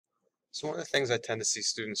So one of the things I tend to see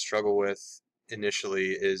students struggle with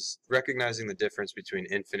initially is recognizing the difference between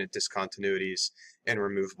infinite discontinuities and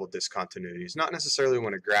removable discontinuities. Not necessarily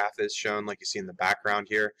when a graph is shown like you see in the background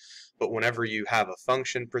here, but whenever you have a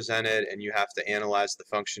function presented and you have to analyze the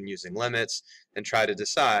function using limits and try to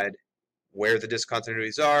decide where the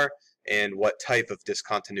discontinuities are and what type of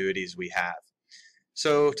discontinuities we have.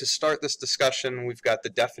 So to start this discussion, we've got the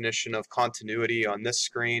definition of continuity on this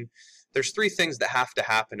screen. There's three things that have to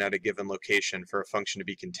happen at a given location for a function to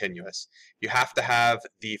be continuous. You have to have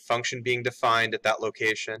the function being defined at that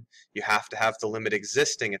location, you have to have the limit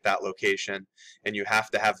existing at that location, and you have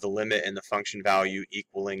to have the limit and the function value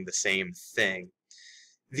equaling the same thing.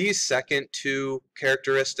 These second two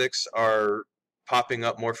characteristics are popping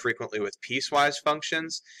up more frequently with piecewise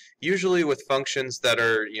functions, usually with functions that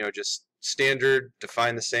are, just standard,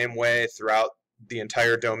 defined the same way throughout the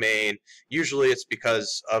entire domain. Usually it's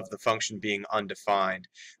because of the function being undefined,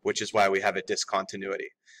 which is why we have a discontinuity.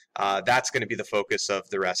 That's going to be the focus of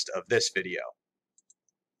the rest of this video.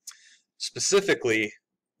 Specifically,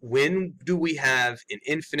 when do we have an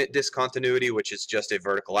infinite discontinuity, which is just a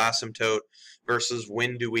vertical asymptote, versus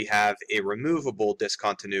when do we have a removable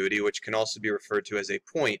discontinuity, which can also be referred to as a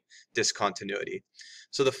point discontinuity.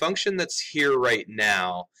 So the function that's here right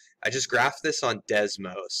now, I just graphed this on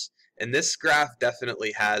Desmos, and this graph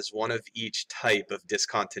definitely has one of each type of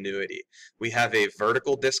discontinuity. We have a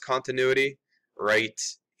vertical discontinuity right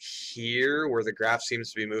here where the graph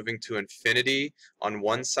seems to be moving to infinity on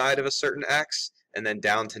one side of a certain x and then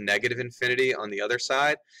down to negative infinity on the other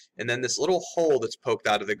side. And then this little hole that's poked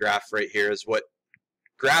out of the graph right here is what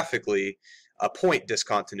graphically a point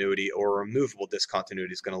discontinuity or a removable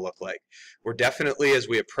discontinuity is going to look like. We're definitely, as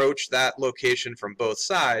we approach that location from both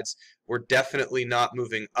sides, we're definitely not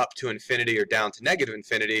moving up to infinity or down to negative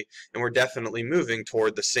infinity, and we're definitely moving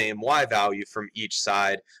toward the same y value from each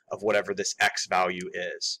side of whatever this x value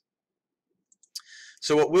is.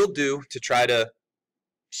 So what we'll do to try to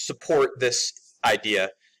support this idea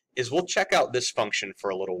is we'll check out this function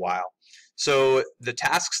for a little while. So the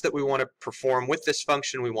tasks that we want to perform with this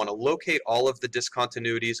function, we want to locate all of the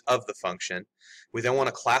discontinuities of the function. We then want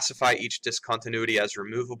to classify each discontinuity as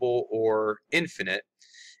removable or infinite.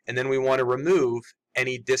 And then we want to remove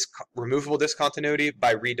any removable discontinuity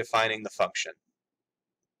by redefining the function.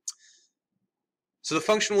 So the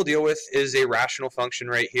function we'll deal with is a rational function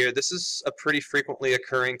right here. This is a pretty frequently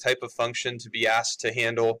occurring type of function to be asked to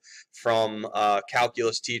handle from a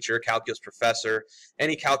calculus teacher, calculus professor,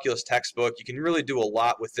 any calculus textbook. You can really do a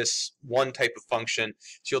lot with this one type of function.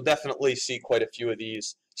 So you'll definitely see quite a few of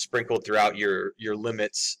these sprinkled throughout your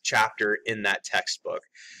limits chapter in that textbook.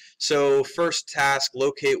 So first task,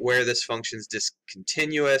 locate where this function is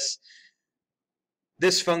discontinuous.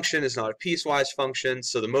 This function is not a piecewise function,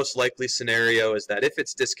 so the most likely scenario is that if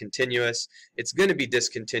it's discontinuous, it's going to be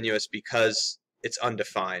discontinuous because it's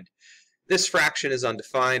undefined. This fraction is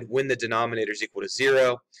undefined when the denominator is equal to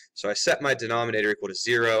 0, so I set my denominator equal to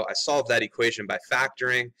 0. I solve that equation by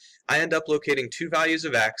factoring. I end up locating two values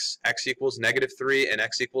of x equals -3 and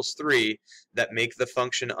x equals 3, that make the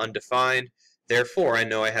function undefined. Therefore, I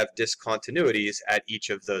know I have discontinuities at each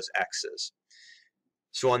of those x's.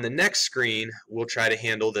 So on the next screen, we'll try to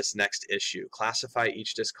handle this next issue. Classify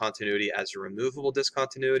each discontinuity as a removable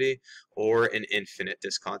discontinuity or an infinite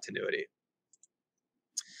discontinuity.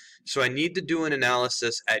 So I need to do an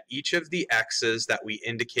analysis at each of the x's that we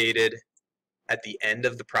indicated at the end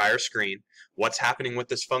of the prior screen. What's happening with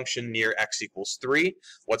this function near x equals 3?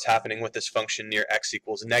 What's happening with this function near x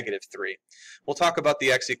equals -3? We'll talk about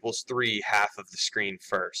the x equals 3 half of the screen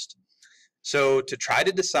first. So to try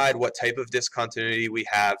to decide what type of discontinuity we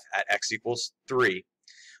have at x equals 3,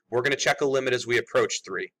 we're going to check a limit as we approach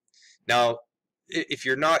 3. Now, if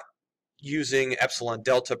you're not using epsilon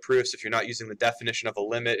delta proofs, if you're not using the definition of a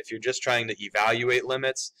limit, if you're just trying to evaluate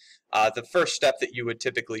limits, the first step that you would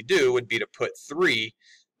typically do would be to put 3,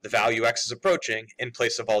 the value x is approaching, in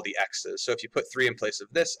place of all the x's. So if you put 3 in place of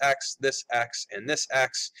this x, and this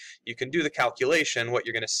x, you can do the calculation. What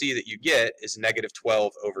you're going to see that you get is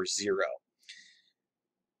 -12 over 0.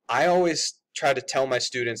 I always try to tell my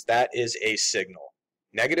students that is a signal.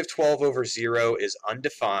 -12 over 0 is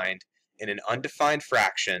undefined, and an undefined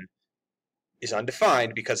fraction is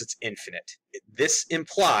undefined because it's infinite. This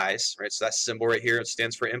implies, right, so that symbol right here, it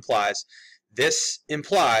stands for implies. This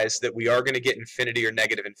implies that we are going to get infinity or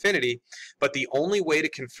negative infinity, but the only way to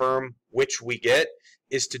confirm which we get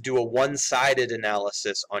is to do a one-sided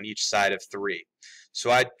analysis on each side of 3. So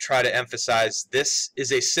I try to emphasize this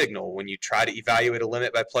is a signal. When you try to evaluate a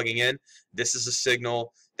limit by plugging in, this is a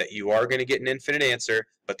signal that you are going to get an infinite answer,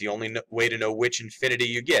 but the only way to know which infinity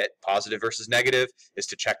you get, positive versus negative, is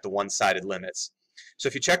to check the one-sided limits. So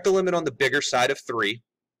if you check the limit on the bigger side of 3,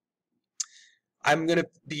 I'm going to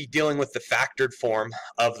be dealing with the factored form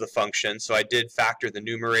of the function. So I did factor the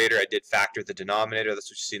numerator, I did factor the denominator, that's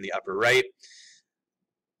what you see in the upper right.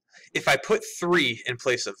 If I put 3 in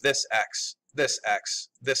place of this x, this x,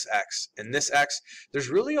 this x, and this x, there's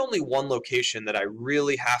really only one location that I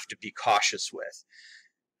really have to be cautious with.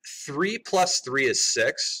 3 plus 3 is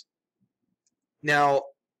 6. Now,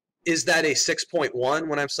 is that a 6.1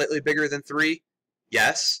 when I'm slightly bigger than 3?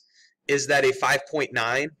 Yes. Is that a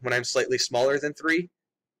 5.9 when I'm slightly smaller than 3?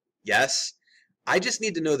 Yes. I just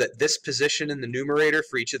need to know that this position in the numerator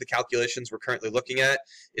for each of the calculations we're currently looking at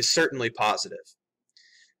is certainly positive.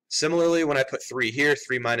 Similarly, when I put 3 here,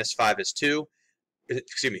 3 minus 5 is 2.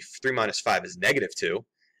 Excuse me, 3 minus 5 is negative 2.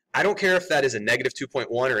 I don't care if that is a negative 2.1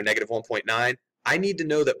 or a negative 1.9. I need to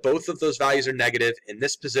know that both of those values are negative. In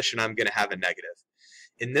this position, I'm going to have a negative.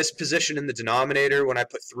 In this position in the denominator, when I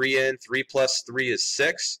put 3 in, 3 plus 3 is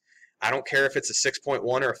 6. I don't care if it's a 6.1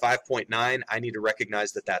 or a 5.9. I need to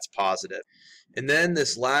recognize that that's positive. And then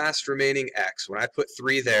this last remaining x, when I put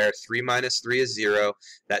 3 there, 3 minus 3 is 0.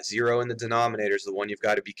 That 0 in the denominator is the one you've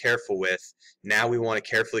got to be careful with. Now we want to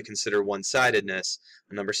carefully consider one-sidedness.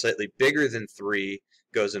 A number slightly bigger than 3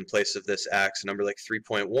 goes in place of this x. A number like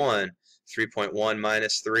 3.1. 3.1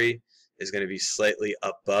 minus 3 is going to be slightly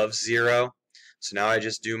above 0. So now I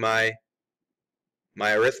just do my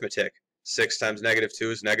arithmetic. 6 times negative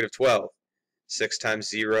 2 is negative 12. 6 times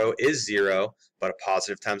 0 is 0, but a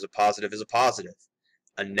positive times a positive is a positive.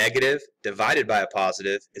 A negative divided by a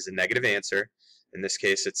positive is a negative answer. In this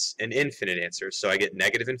case, it's an infinite answer. So I get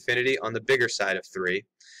negative infinity on the bigger side of 3.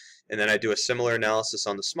 And then I do a similar analysis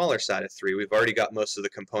on the smaller side of 3. We've already got most of the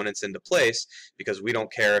components into place because we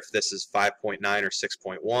don't care if this is 5.9 or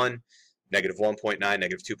 6.1, negative 1.9,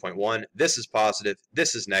 negative 2.1. This is positive.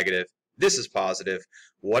 This is negative. This is positive.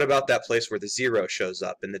 What about that place where the 0 shows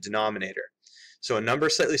up in the denominator? So a number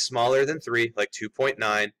slightly smaller than 3, like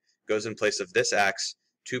 2.9, goes in place of this x.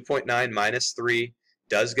 2.9 minus 3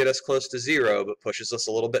 does get us close to 0, but pushes us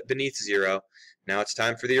a little bit beneath 0. Now it's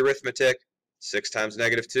time for the arithmetic. 6 times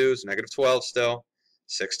negative 2 is negative 12 still.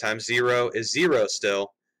 6 times 0 is 0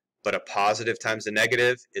 still. But a positive times a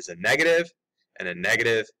negative is a negative, and a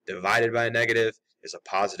negative divided by a negative is a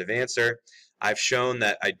positive answer. I've shown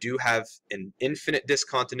that I do have an infinite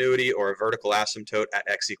discontinuity or a vertical asymptote at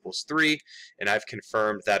x equals 3, and I've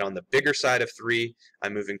confirmed that on the bigger side of 3,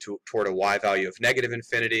 I'm moving toward a y value of negative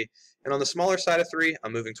infinity, and on the smaller side of 3,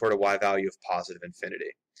 I'm moving toward a y value of positive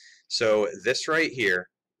infinity. So this right here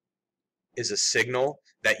is a signal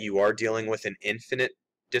that you are dealing with an infinite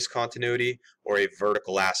discontinuity or a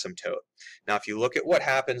vertical asymptote. Now if you look at what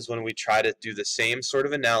happens when we try to do the same sort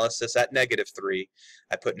of analysis at negative 3,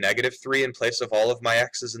 I put negative 3 in place of all of my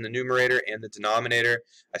x's in the numerator and the denominator.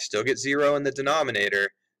 I still get 0 in the denominator,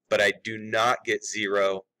 but I do not get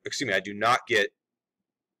I do not get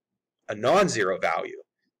a non-zero value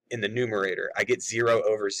in the numerator. I get 0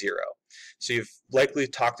 over 0. So you've likely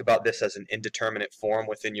talked about this as an indeterminate form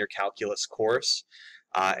within your calculus course.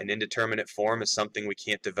 An indeterminate form is something we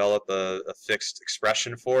can't develop a fixed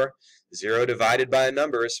expression for. 0 divided by a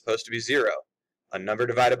number is supposed to be 0. A number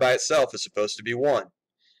divided by itself is supposed to be 1.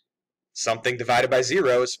 Something divided by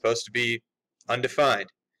 0 is supposed to be undefined.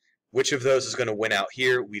 Which of those is going to win out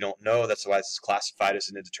here? We don't know. That's why this is classified as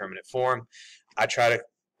an indeterminate form. I try to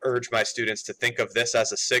urge my students to think of this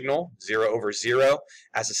as a signal, 0 over 0,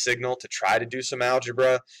 as a signal to try to do some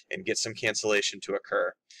algebra and get some cancellation to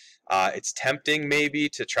occur. It's tempting maybe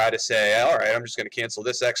to try to say, all right, I'm just going to cancel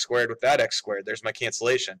this x squared with that x squared. There's my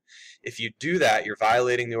cancellation. If you do that, you're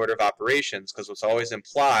violating the order of operations, because what's always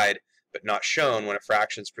implied but not shown when a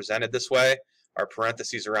fraction is presented this way are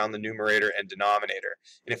parentheses around the numerator and denominator.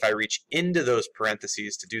 And if I reach into those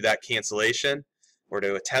parentheses to do that cancellation or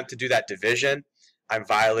to attempt to do that division, I'm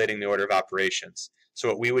violating the order of operations. So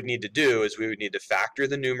what we would need to do is we would need to factor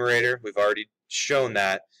the numerator. We've already shown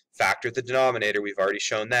that. Factor the denominator, we've already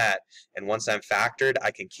shown that. And once I'm factored,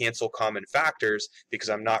 I can cancel common factors because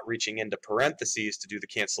I'm not reaching into parentheses to do the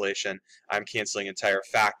cancellation. I'm canceling entire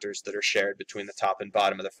factors that are shared between the top and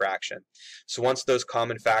bottom of the fraction. So once those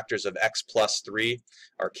common factors of x plus 3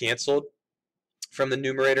 are canceled from the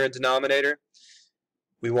numerator and denominator,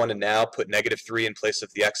 we want to now put negative 3 in place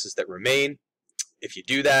of the x's that remain. If you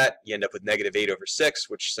do that, you end up with negative 8 over 6,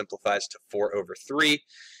 which simplifies to 4 over 3.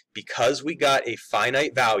 Because we got a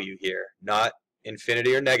finite value here, not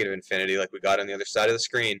infinity or negative infinity, like we got on the other side of the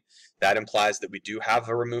screen, that implies that we do have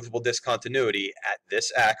a removable discontinuity at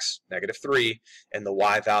this x, -3, and the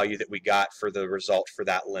y value that we got for the result for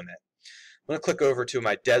that limit. I'm going to click over to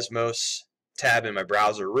my Desmos tab in my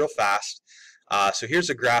browser real fast. So here's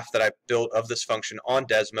a graph that I built of this function on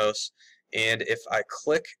Desmos, and if I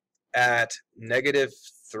click at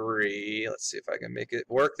 -3, let's see if I can make it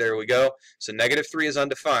work. There we go. So -3 is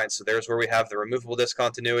undefined, so there's where we have the removable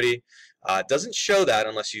discontinuity. It doesn't show that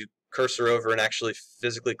unless you cursor over and actually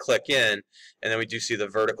physically click in, and then we do see the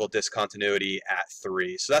vertical discontinuity at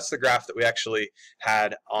 3. So that's the graph that we actually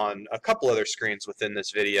had on a couple other screens within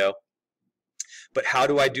this video. But how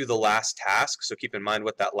do I do the last task? So keep in mind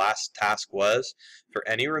what that last task was. For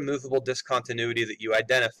any removable discontinuity that you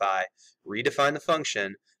identify, redefine the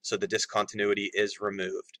function so the discontinuity is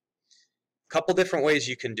removed. A couple different ways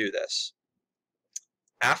you can do this.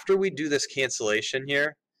 After we do this cancellation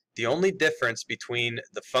here, the only difference between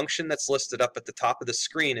the function that's listed up at the top of the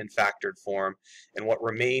screen in factored form and what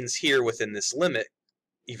remains here within this limit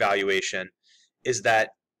evaluation is that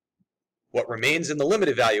what remains in the limit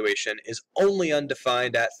evaluation is only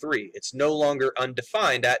undefined at 3. It's no longer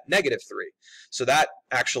undefined at -3. So that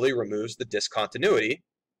actually removes the discontinuity.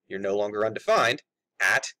 You're no longer undefined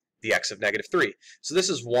at the x of -3. So this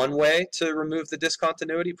is one way to remove the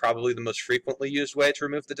discontinuity, probably the most frequently used way to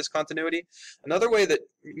remove the discontinuity. Another way that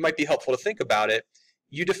might be helpful to think about it,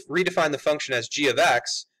 you redefine the function as g of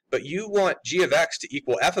x, but you want g of x to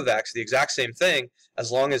equal f of x, the exact same thing,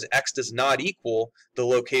 as long as x does not equal the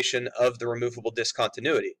location of the removable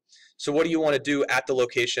discontinuity. So what do you want to do at the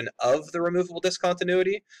location of the removable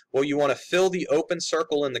discontinuity? Well, you want to fill the open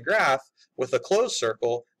circle in the graph with a closed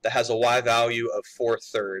circle that has a y value of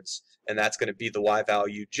 4/3, and that's going to be the y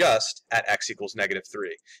value just at x equals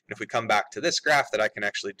 -3. And if we come back to this graph that I can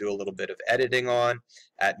actually do a little bit of editing on,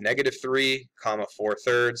 at -3,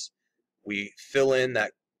 4/3, we fill in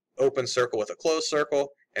that open circle with a closed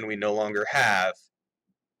circle, and we no longer have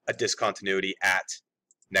a discontinuity at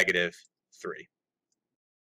 -3.